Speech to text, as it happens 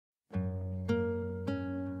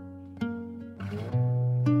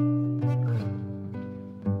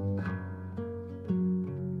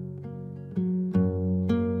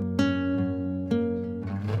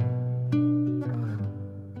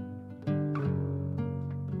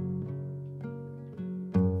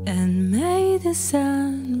And may the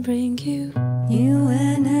sun bring you new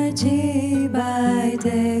energy by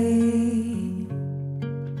day.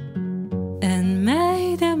 And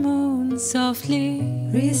may the moon softly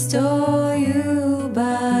restore you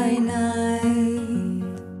by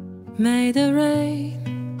night. May the rain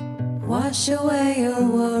wash away your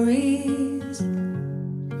worries.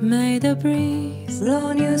 May the breeze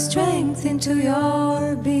blow new strength into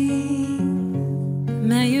your being.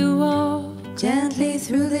 May you walk gently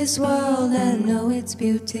through this world and know its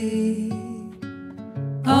beauty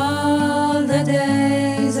all the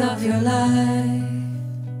days of your life.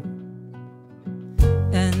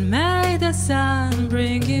 And may the sun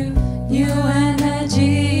bring you new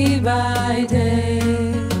energy by day.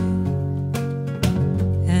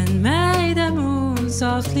 And may the moon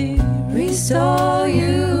softly restore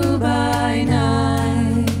you by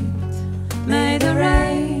night. May the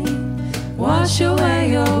rain wash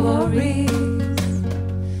away your worries.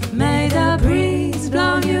 May the breeze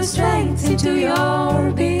blow new strength into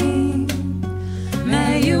your being.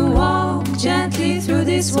 May you walk gently through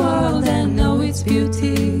this world and know its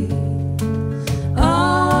beauty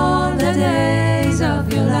all the days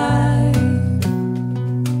of your life.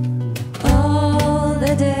 All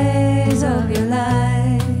the days of your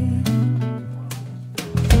life.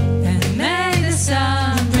 And may the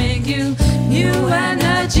sun bring you new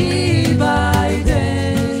energy by day.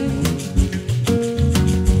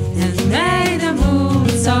 And may the moon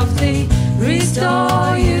softly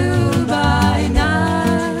restore you by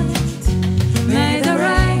night. May the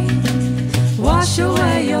rain wash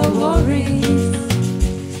away your worries.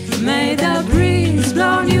 May the breeze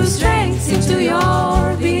blow new strength into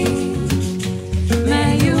your being.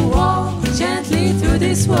 May you walk gently through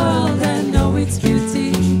this world and know its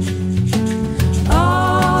beauty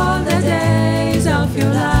all the days of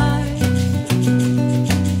your life.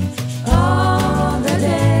 All the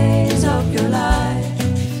days of your life.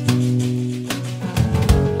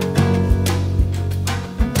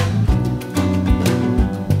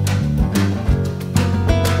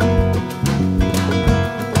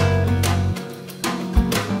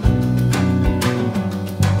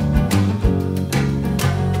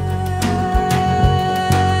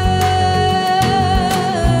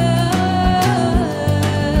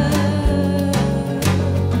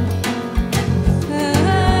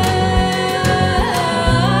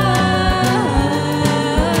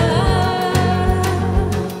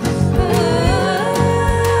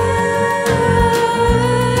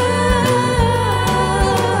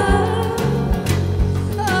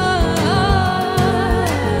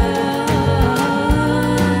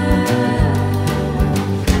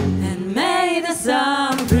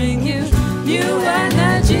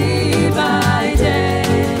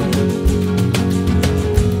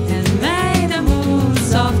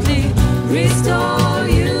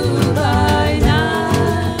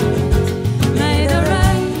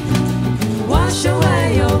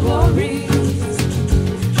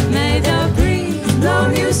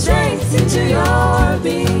 Into your